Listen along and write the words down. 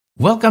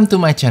Welcome to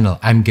my channel,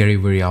 I'm Gary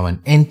Wiryawan,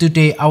 and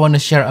today I want to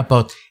share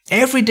about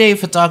everyday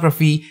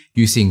photography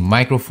using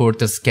Micro Four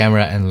Thirds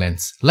camera and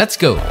lens. Let's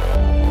go!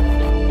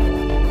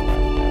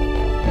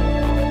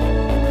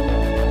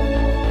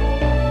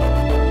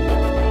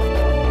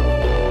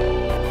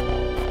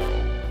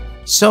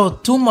 So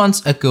 2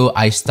 months ago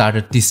I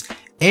started this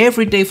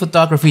everyday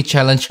photography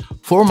challenge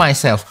for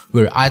myself,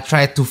 where I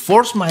tried to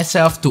force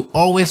myself to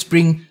always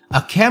bring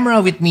a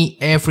camera with me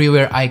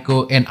everywhere I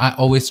go, and I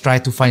always try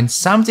to find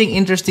something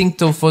interesting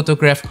to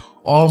photograph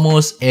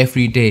almost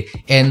every day.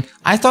 And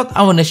I thought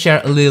I want to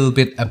share a little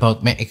bit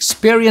about my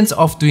experience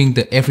of doing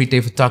the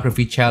everyday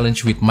photography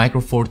challenge with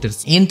Micro Four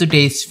Thirds in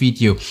today's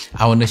video.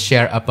 I want to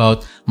share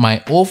about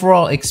my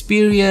overall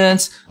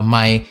experience,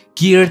 my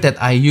gear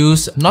that I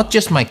use, not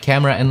just my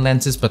camera and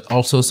lenses, but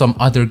also some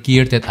other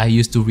gear that I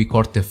use to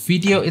record the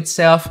video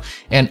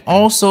itself, and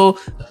also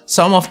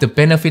some of the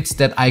benefits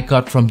that I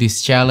got from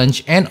this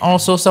challenge, and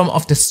also some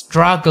of the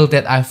struggle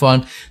that I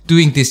found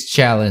doing this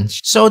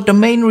challenge. So the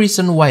main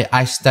reason why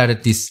I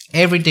started this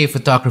everyday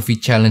photography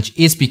challenge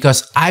is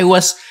because I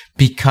was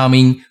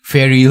becoming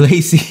very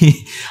lazy.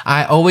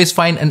 I always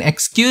find an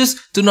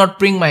excuse to not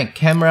bring my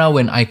camera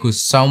when I go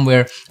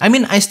somewhere. I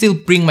mean, I still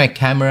bring my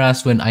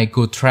cameras when I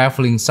go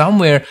traveling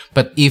somewhere,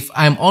 but if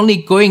I'm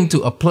only going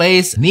to a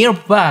place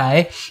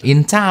nearby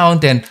in town,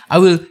 then I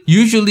will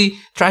usually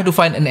try to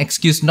find an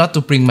excuse not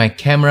to bring my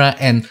camera,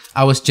 and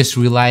I was just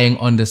relying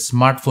on the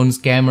smartphone's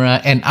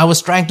camera, and I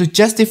was trying to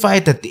justify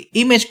that the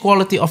image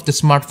quality of the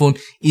smartphone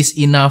is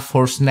enough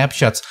for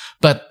snapshots.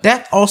 But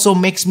that also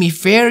makes me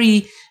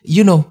very,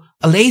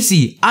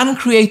 lazy,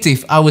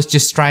 uncreative. I was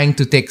just trying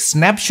to take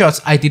snapshots.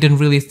 I didn't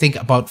really think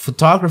about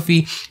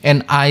photography,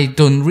 and I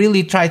don't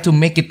really try to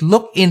make it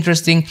look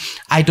interesting.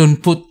 I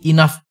don't put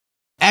enough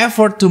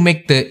effort to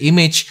make the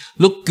image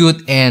look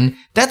good, and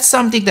that's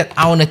something that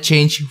I want to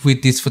change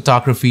with this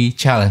photography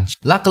challenge.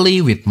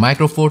 Luckily, with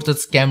Micro Four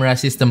Thirds camera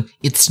system,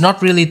 it's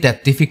not really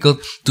that difficult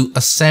to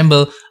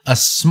assemble a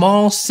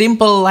small,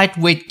 simple,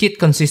 lightweight kit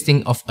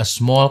consisting of a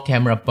small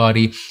camera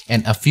body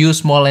and a few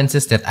small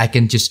lenses that I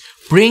can just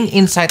bring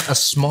inside a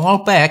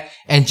small bag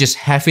and just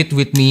have it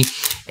with me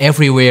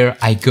everywhere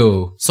I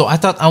go. So I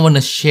thought I want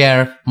to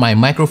share my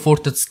Micro Four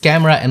Thirds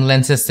camera and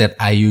lenses that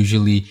I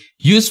usually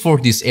use for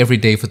this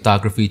everyday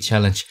photography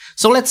challenge.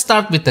 So let's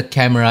start with the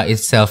camera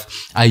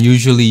itself. I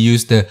usually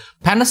use the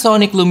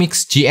Panasonic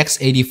Lumix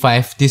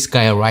GX85, this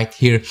guy right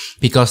here,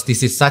 because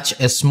this is such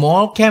a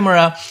small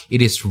camera.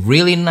 It is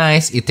really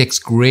nice. It takes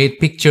great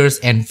pictures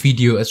and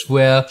video as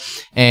well.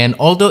 And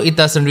although it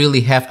doesn't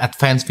really have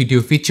advanced video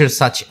features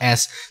such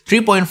as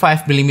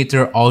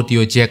 3.5mm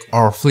audio jack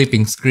or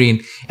flipping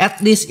screen,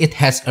 at least it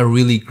has a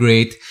really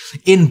great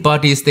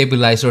in-body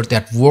stabilizer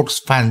that works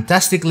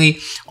fantastically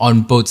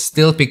on both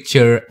still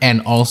picture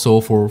and also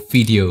for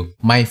video.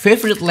 My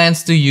favorite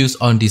lens to use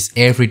on this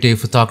everyday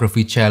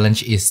photography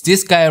challenge is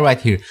this guy right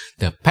here,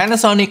 the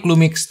Panasonic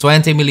Lumix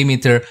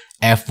 20mm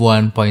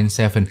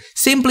f1.7,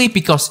 simply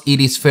because it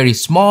is very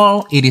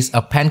small, it is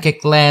a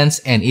pancake lens,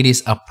 and it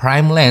is a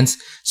prime lens.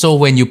 So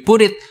when you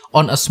put it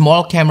on a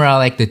small camera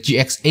like the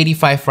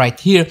GX85 right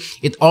here,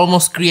 it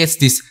almost creates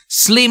this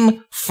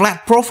slim,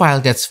 flat profile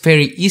that's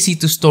very easy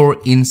to store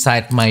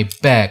inside my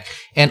bag.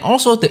 And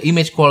also the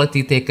image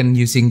quality taken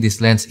using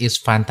this lens is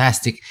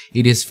fantastic.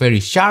 It is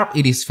very sharp,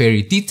 it is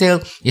very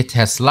detailed, it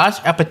has large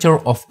aperture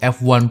of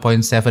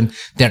f1.7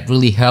 that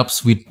really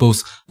helps with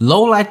both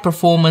low light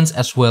performance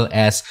as well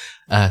as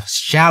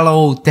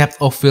shallow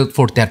depth of field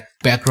for that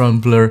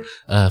background blur,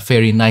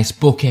 very nice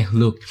bokeh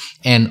look.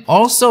 And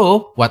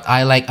also what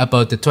I like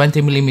about the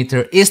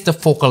 20mm is the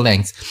focal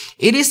length.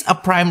 It is a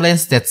prime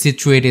lens that's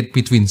situated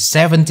between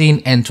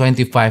 17 and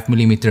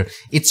 25mm.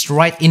 It's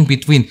right in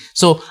between,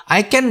 so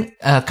I can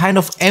kind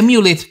of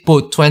emulate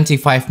both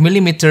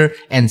 25mm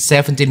and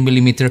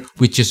 17mm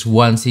with just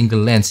one single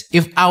lens.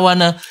 If I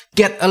wanna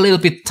get a little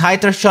bit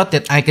tighter shot,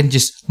 that I can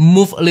just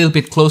move a little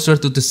bit closer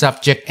to the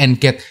subject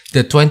and get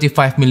the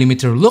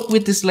 25mm look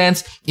with this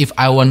lens. If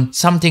I want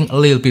something a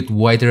little bit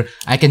wider,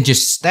 I can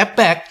just step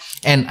back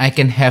and I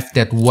can have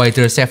that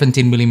wider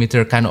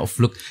 17mm kind of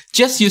look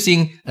just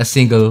using a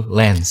single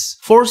lens.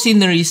 For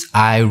sceneries,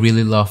 I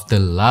really love the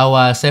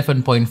Laowa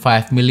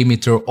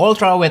 7.5mm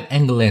ultra wide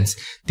angle lens.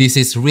 This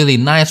is really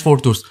nice for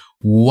those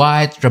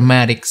wide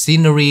dramatic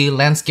scenery,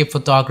 landscape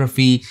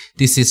photography.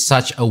 This is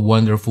such a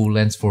wonderful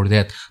lens for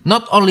that.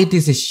 Not only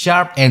this is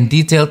sharp and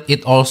detailed,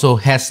 it also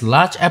has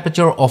large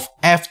aperture of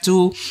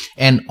f2,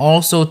 and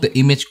also the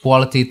image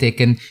quality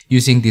taken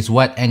using this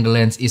wide angle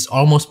lens is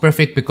almost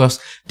perfect because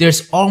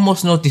there's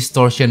almost no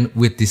distortion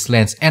with this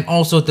lens, and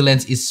also the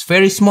lens is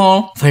very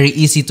small, very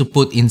easy to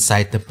put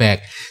inside the bag.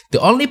 The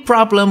only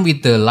problem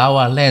with the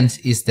Laowa lens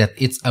is that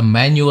it's a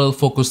manual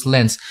focus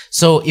lens.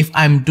 So if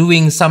I'm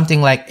doing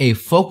something like a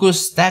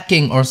focus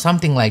stacking or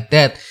something like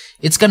that,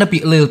 it's gonna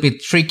be a little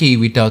bit tricky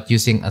without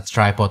using a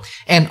tripod.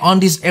 And on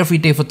this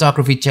everyday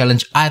photography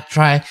challenge, I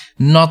try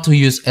not to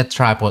use a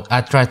tripod.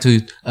 I try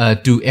to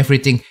do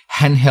everything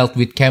handheld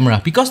with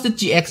camera because the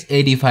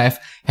GX85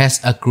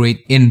 has a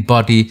great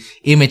in-body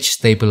image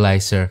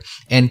stabilizer.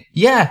 And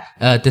yeah,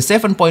 the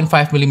 7.5mm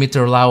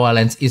Laowa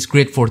lens is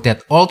great for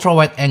that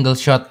ultra-wide angle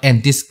shot,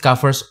 and this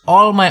covers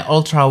all my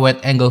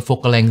ultra-wide angle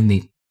focal length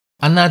need.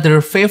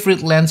 Another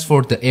favorite lens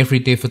for the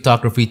everyday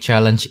photography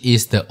challenge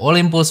is the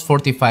Olympus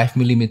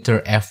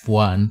 45mm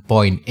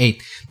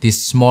f1.8.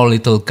 This small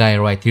little guy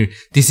right here.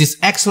 This is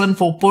excellent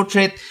for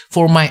portrait.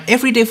 For my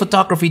everyday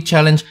photography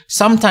challenge,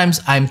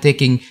 sometimes I'm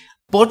taking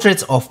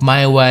portraits of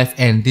my wife,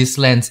 and this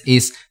lens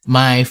is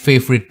my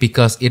favorite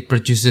because it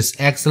produces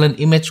excellent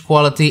image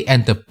quality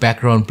and the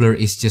background blur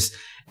is just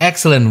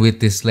excellent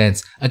with this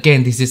lens.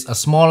 Again, this is a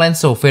small lens,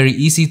 so very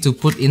easy to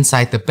put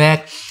inside the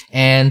bag,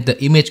 and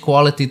the image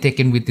quality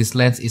taken with this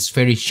lens is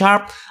very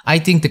sharp. I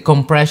think the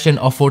compression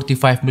of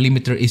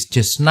 45mm is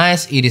just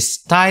nice. It is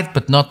tight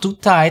but not too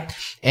tight,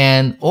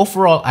 and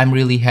overall I'm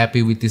really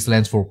happy with this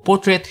lens for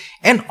portrait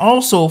and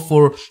also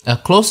for a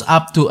close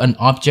up to an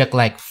object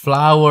like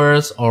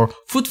flowers or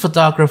food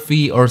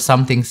photography or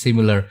something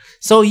similar.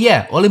 So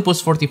yeah,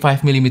 Olympus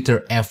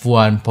 45mm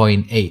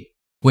f1.8.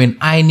 When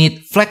I need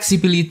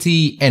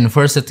flexibility and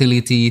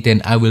versatility,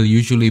 then I will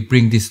usually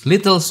bring this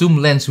little zoom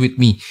lens with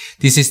me.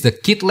 This is the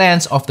kit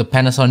lens of the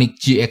Panasonic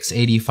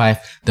GX85,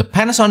 the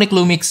Panasonic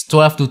Lumix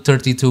 12 to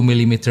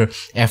 32mm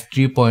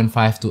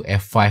f3.5 to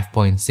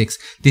f5.6.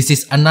 This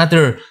is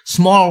another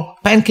small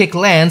pancake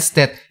lens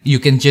that you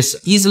can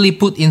just easily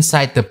put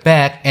inside the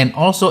bag, and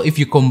also if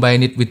you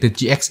combine it with the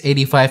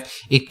GX85,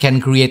 it can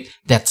create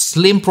that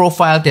slim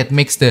profile that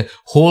makes the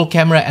whole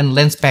camera and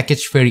lens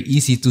package very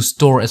easy to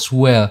store as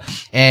well.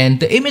 And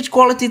the image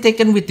quality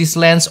taken with this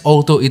lens,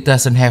 although it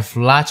doesn't have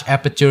large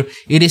aperture,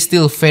 it is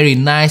still very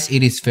nice.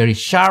 It is very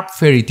sharp,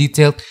 very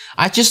detailed.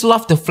 I just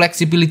love the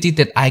flexibility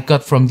that I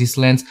got from this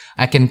lens.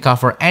 I can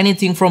cover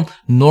anything from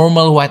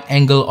normal wide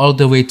angle all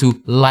the way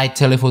to light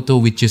telephoto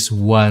with just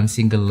one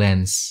single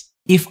lens.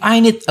 If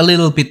I need a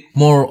little bit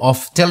more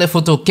of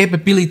telephoto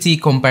capability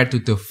compared to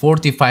the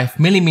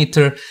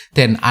 45mm,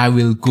 then I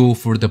will go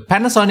for the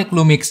Panasonic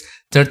Lumix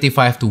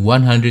 35 to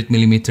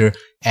 100mm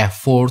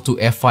f4 to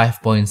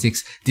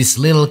f5.6, this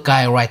little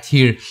guy right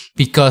here,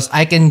 because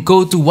I can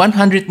go to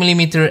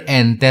 100mm,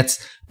 and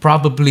that's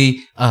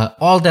probably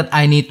all that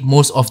I need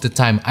most of the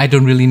time. I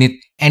don't really need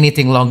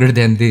anything longer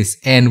than this.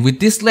 And with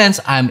this lens,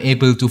 I'm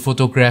able to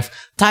photograph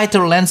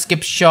tighter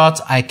landscape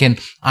shots. I can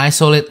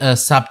isolate a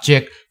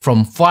subject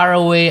from far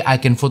away. I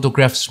can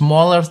photograph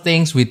smaller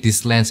things with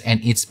this lens,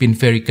 and it's been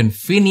very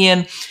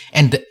convenient.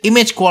 And the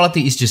image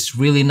quality is just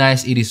really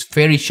nice. It is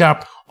very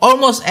sharp,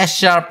 almost as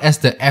sharp as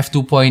the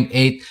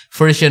f2.8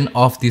 version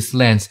of this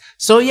lens.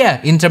 So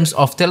yeah, in terms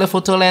of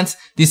telephoto lens,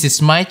 this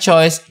is my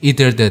choice,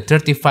 either the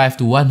 35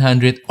 to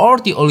 100 or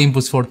the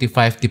Olympus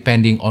 45,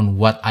 depending on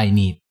what I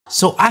need.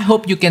 So I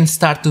hope you can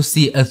start to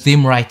see a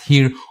theme right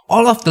here.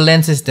 All of the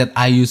lenses that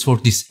I use for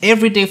this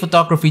everyday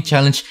photography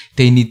challenge,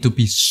 they need to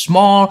be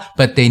small,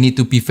 but they need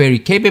to be very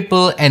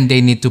capable, and they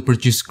need to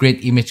produce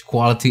great image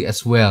quality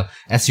as well.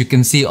 As you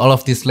can see, all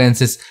of these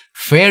lenses,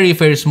 very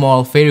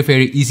small,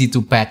 very easy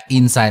to pack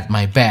inside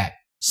my bag.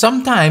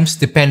 Sometimes,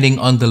 depending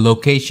on the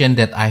location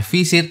that I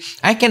visit,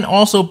 I can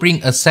also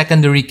bring a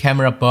secondary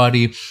camera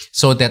body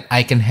so that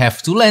I can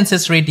have two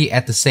lenses ready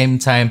at the same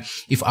time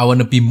if I want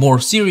to be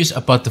more serious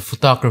about the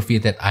photography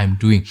that I'm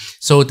doing.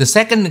 So the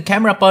second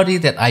camera body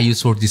that I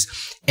use for this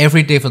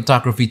everyday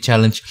photography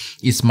challenge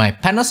is my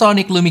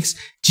Panasonic Lumix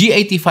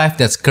G85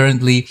 that's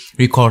currently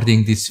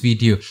recording this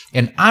video.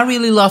 And I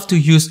really love to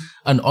use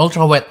an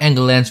ultra-wide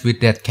angle lens with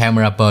that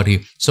camera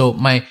body. So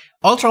my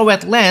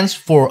ultra-wide lens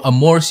for a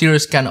more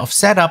serious kind of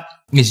setup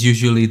is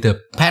usually the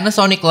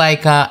Panasonic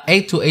Leica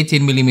 8 to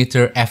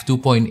 18mm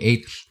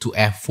f2.8 to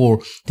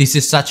f4. This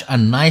is such a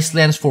nice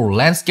lens for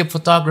landscape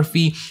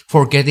photography,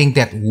 for getting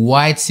that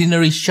wide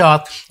scenery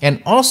shot, and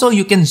also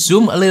you can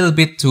zoom a little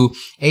bit to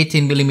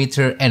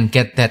 18mm and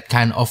get that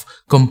kind of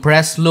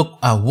compressed look,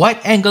 a wide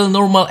angle,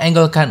 normal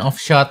angle kind of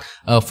shot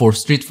for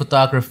street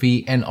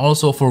photography and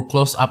also for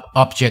close-up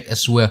object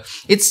as well.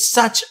 It's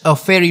such a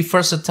very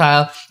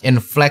versatile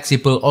and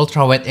flexible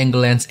ultra-wide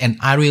angle lens, and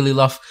I really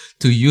love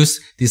to use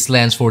this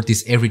lens for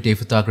this everyday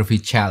photography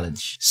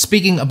challenge.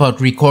 Speaking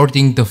about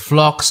recording the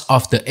vlogs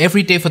of the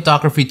everyday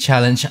photography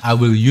challenge, I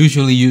will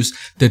usually use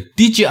the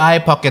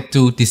DJI Pocket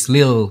 2, this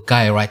little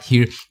guy right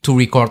here, to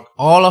record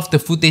all of the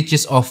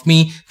footages of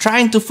me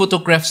trying to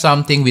photograph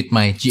something with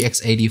my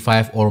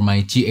GX85 or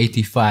my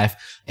G85.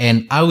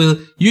 And I will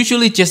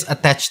usually just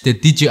attach the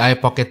DJI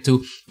Pocket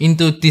 2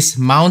 into this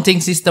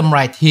mounting system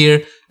right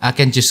here. I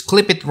can just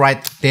clip it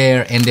right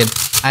there, and then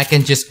I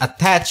can just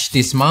attach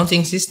this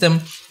mounting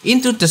system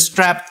into the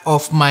strap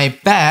of my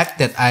bag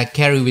that I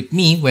carry with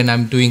me when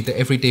I'm doing the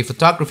everyday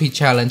photography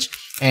challenge,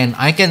 and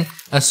I can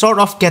sort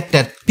of get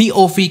that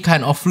POV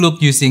kind of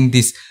look using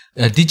this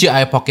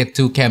DJI Pocket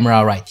 2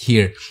 camera right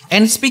here.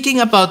 And speaking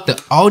about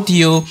the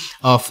audio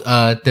of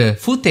the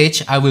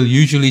footage, I will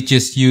usually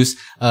just use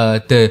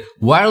the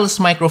wireless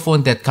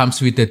microphone that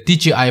comes with the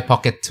DJI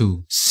Pocket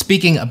 2.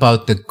 Speaking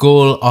about the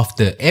goal of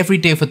the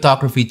Everyday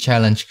Photography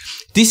Challenge,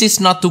 this is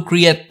not to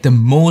create the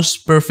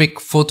most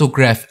perfect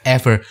photograph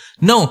ever.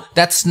 No,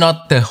 that's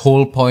not the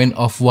whole point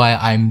of why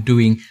I'm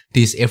doing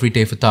this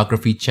Everyday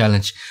Photography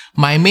Challenge.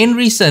 My main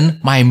reason,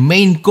 my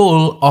main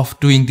goal of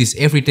doing this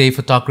Everyday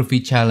Photography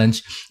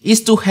Challenge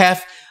is to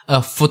have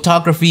a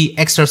photography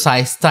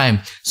exercise time.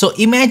 So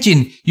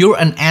imagine you're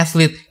an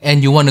athlete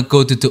and you want to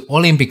go to the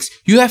Olympics.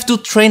 You have to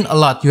train a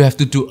lot. You have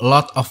to do a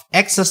lot of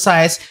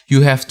exercise.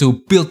 You have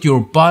to build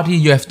your body.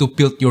 You have to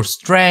build your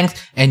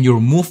strength and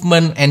your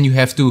movement, and you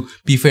have to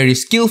be very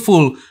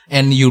skillful,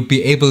 and you'll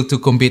be able to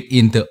compete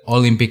in the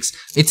Olympics.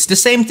 It's the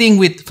same thing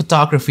with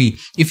photography.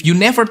 If you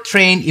never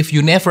train, if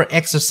you never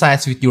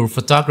exercise with your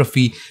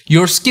photography,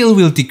 your skill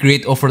will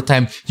degrade over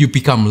time. You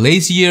become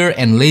lazier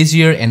and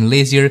lazier and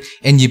lazier,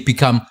 and you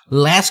become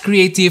less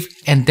creative,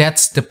 and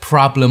that's the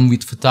problem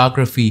with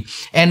photography.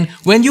 And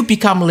when you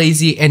become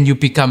lazy and you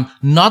become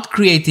not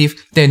creative,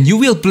 then you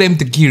will blame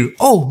the gear.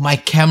 Oh, my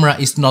camera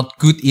is not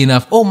good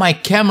enough. Oh, my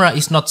camera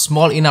is not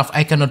small enough.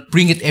 I cannot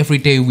bring it every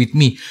day with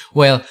me.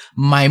 Well,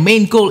 my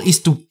main goal is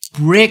to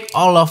break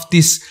all of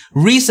these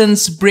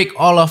reasons, break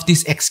all of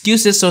these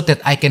excuses, so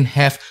that I can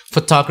have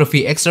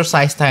photography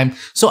exercise time,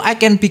 so I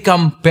can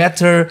become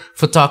better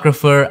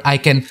photographer. I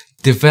can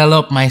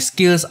develop my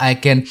skills. I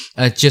can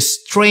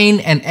just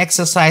train and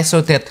exercise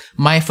so that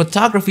my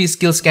photography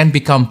skills can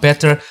become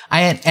better.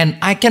 And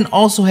I can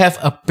also have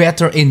a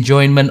better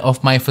enjoyment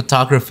of my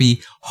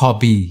photography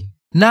hobby.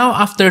 Now,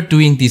 after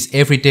doing this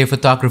Everyday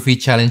Photography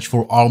Challenge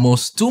for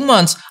almost 2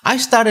 months, I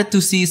started to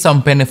see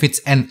some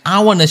benefits, and I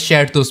want to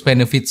share those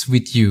benefits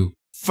with you.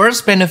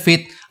 First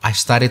benefit, I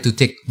started to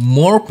take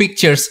more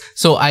pictures.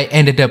 So I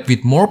ended up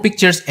with more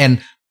pictures,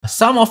 and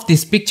some of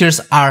these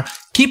pictures are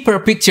keeper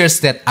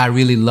pictures that I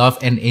really love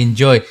and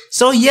enjoy.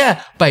 So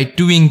yeah, by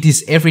doing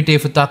this Everyday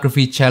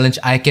Photography Challenge,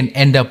 I can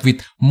end up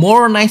with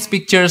more nice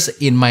pictures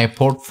in my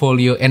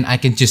portfolio, and I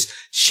can just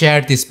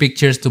share these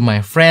pictures to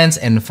my friends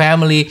and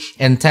family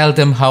and tell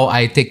them how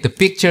I take the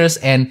pictures,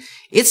 and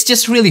it's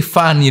just really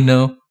fun, you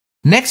know.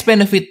 Next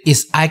benefit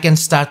is I can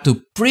start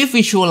to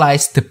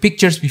pre-visualize the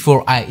pictures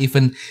before I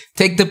even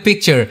take the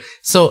picture.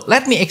 So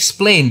let me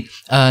explain.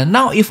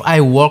 Now if I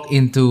walk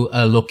into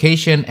a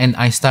location and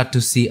I start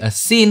to see a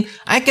scene,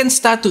 I can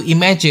start to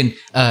imagine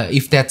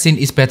if that scene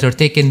is better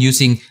taken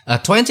using a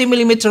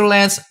 20mm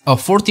lens, a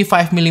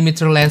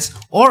 45mm lens,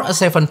 or a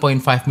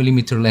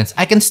 7.5mm lens.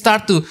 I can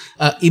start to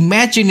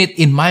imagine it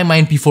in my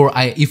mind before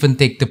I even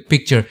take the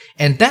picture.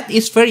 And that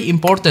is very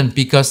important,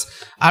 because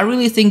I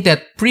really think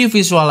that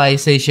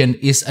pre-visualization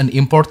is an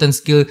important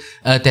skill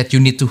that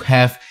you need to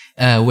have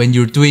when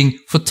you're doing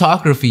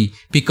photography,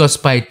 because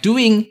by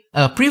doing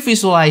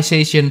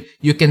pre-visualization,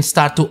 you can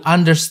start to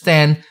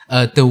understand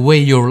the way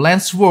your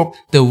lens work,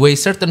 the way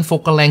certain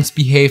focal lengths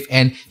behave,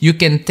 and you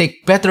can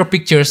take better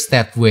pictures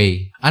that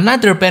way.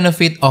 Another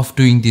benefit of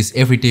doing this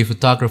Everyday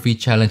Photography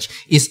Challenge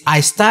is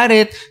I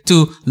started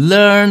to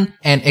learn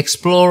and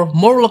explore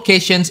more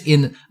locations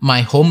in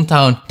my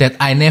hometown that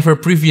I never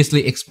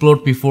previously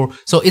explored before.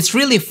 So it's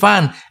really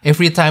fun.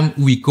 Every time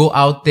we go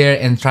out there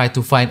and try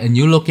to find a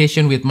new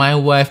location with my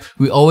wife,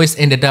 we always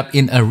ended up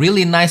in a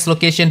really nice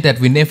location that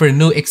we never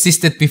knew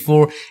existed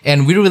before,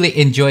 and we really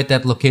enjoyed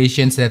that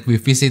locations that we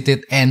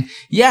visited. And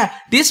yeah,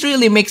 this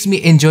really makes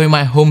me enjoy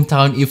my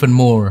hometown even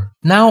more.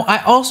 Now,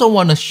 I also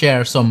want to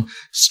share some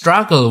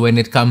struggle when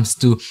it comes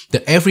to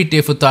the Everyday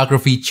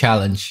Photography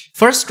Challenge.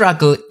 First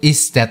struggle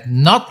is that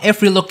not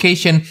every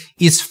location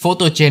is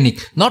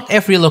photogenic. Not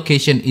every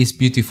location is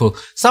beautiful.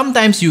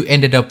 Sometimes you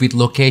ended up with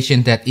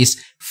location that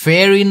is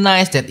very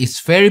nice, that is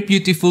very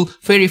beautiful,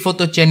 very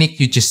photogenic.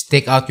 You just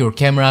take out your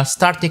camera,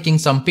 start taking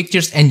some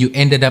pictures, and you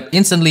ended up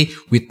instantly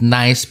with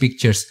nice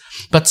pictures.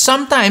 But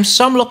sometimes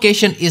some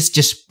location is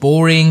just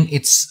boring,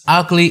 it's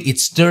ugly,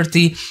 it's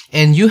dirty,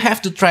 and you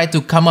have to try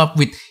to come up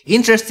with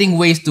interesting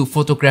ways to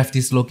photograph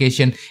this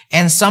location.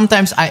 And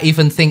sometimes I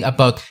even think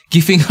about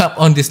giving up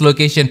on this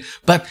location.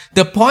 But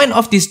the point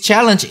of this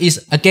challenge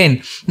is,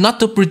 again, not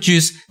to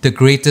produce the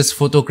greatest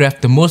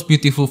photograph, the most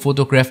beautiful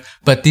photograph,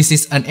 but this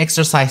is an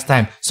exercise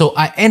time. So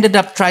I ended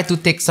up trying to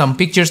take some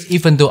pictures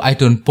even though I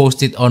don't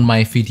post it on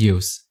my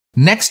videos.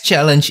 Next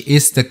challenge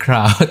is the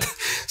crowd.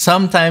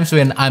 Sometimes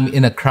when I'm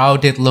in a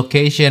crowded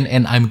location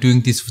and I'm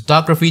doing this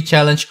photography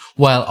challenge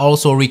while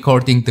also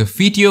recording the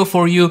video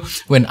for you,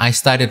 when I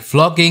started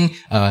vlogging,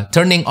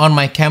 turning on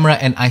my camera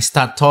and I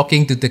start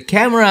talking to the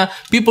camera,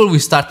 people will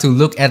start to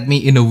look at me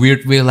in a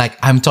weird way, like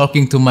I'm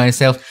talking to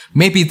myself.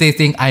 Maybe they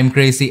think I'm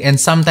crazy, and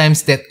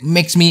sometimes that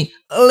makes me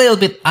a little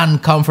bit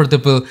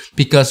uncomfortable,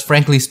 because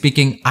frankly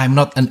speaking, I'm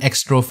not an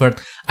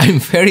extrovert. I'm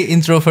very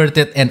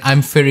introverted and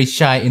I'm very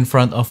shy in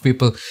front of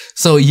people.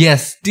 So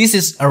yes, this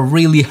is a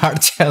really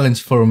hard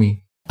challenge for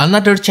me.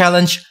 Another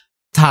challenge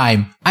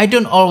time. I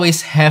don't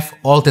always have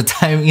all the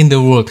time in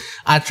the world.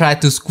 I try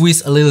to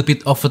squeeze a little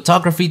bit of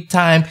photography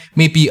time,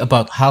 maybe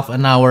about half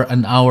an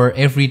hour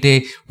every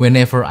day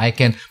whenever I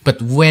can.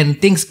 But when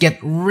things get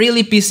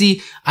really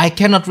busy, I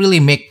cannot really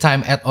make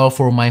time at all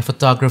for my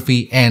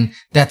photography, and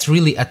that's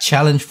really a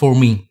challenge for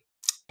me.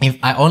 If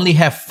I only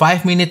have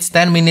 5 minutes,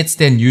 10 minutes,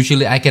 then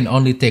usually I can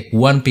only take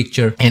one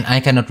picture and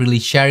I cannot really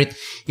share it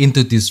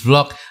into this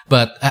vlog.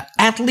 But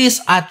at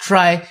least I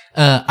try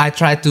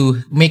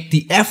to make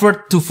the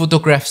effort to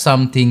photograph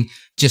something,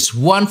 just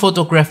one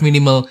photograph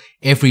minimal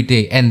every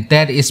day, and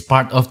that is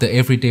part of the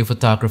everyday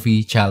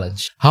photography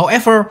challenge.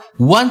 However,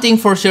 one thing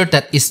for sure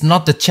that is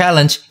not the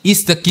challenge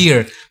is the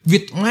gear.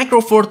 With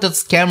micro four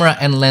thirds camera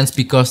and lens,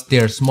 because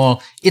they're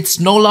small, it's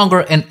no longer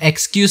an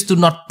excuse to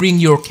not bring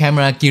your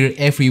camera gear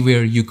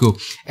everywhere you go.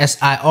 As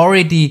I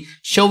already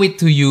show it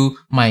to you,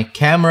 my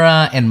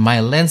camera and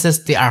my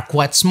lenses, they are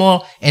quite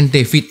small and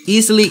they fit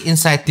easily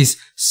inside this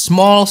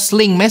small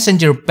sling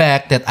messenger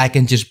bag that I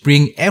can just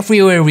bring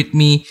everywhere with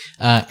me,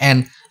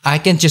 and I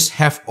can just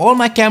have all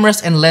my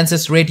cameras and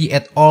lenses ready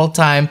at all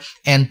time.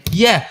 And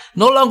yeah,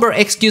 no longer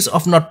excuse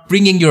of not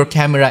bringing your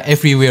camera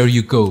everywhere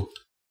you go.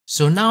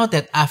 So now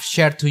that I've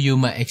shared to you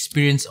my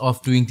experience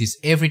of doing this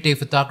everyday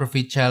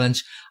photography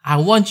challenge, I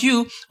want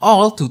you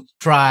all to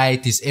try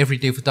this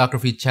everyday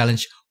photography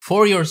challenge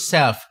for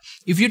yourself.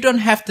 If you don't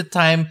have the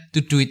time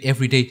to do it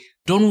every day,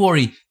 don't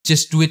worry,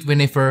 just do it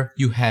whenever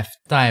you have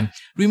time.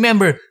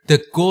 Remember,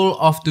 the goal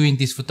of doing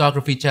this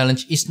photography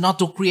challenge is not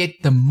to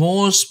create the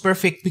most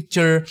perfect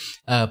picture,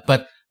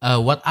 but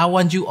what I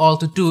want you all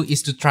to do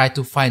is to try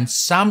to find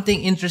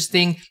something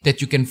interesting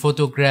that you can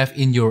photograph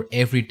in your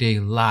everyday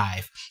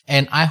life.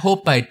 And I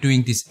hope by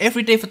doing this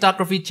everyday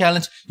photography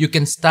challenge, you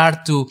can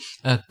start to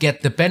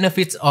get the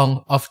benefits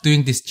of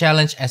doing this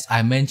challenge, as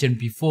I mentioned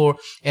before,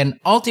 and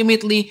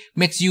ultimately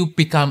makes you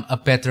become a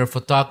better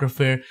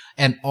photographer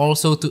and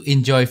also to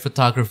enjoy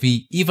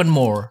photography even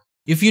more.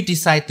 If you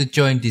decide to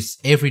join this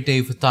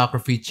everyday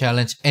photography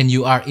challenge and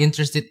you are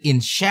interested in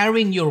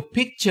sharing your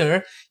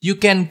picture, you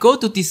can go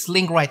to this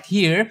link right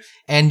here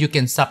and you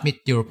can submit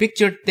your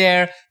picture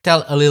there,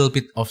 tell a little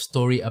bit of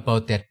story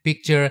about that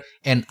picture,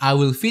 and I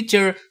will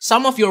feature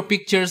some of your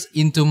pictures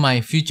into my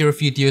future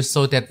videos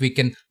so that we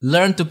can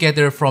learn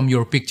together from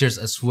your pictures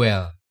as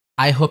well.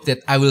 I hope that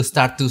I will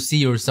start to see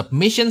your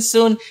submissions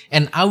soon,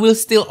 and I will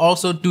still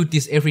also do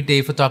this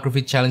everyday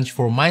photography challenge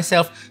for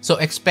myself, so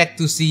expect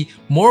to see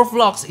more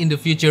vlogs in the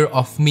future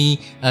of me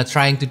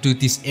trying to do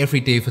this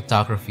everyday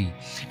photography.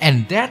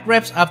 And that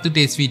wraps up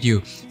today's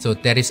video. So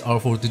that is all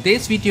for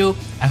today's video.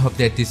 I hope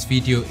that this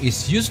video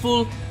is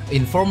useful,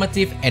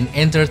 informative and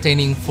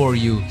entertaining for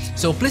you.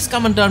 So please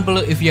comment down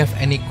below if you have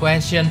any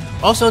question.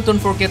 Also, don't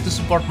forget to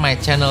support my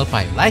channel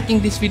by liking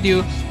this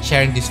video,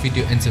 sharing this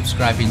video and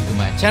subscribing to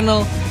my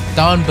channel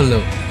down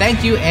below.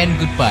 Thank you and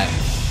goodbye.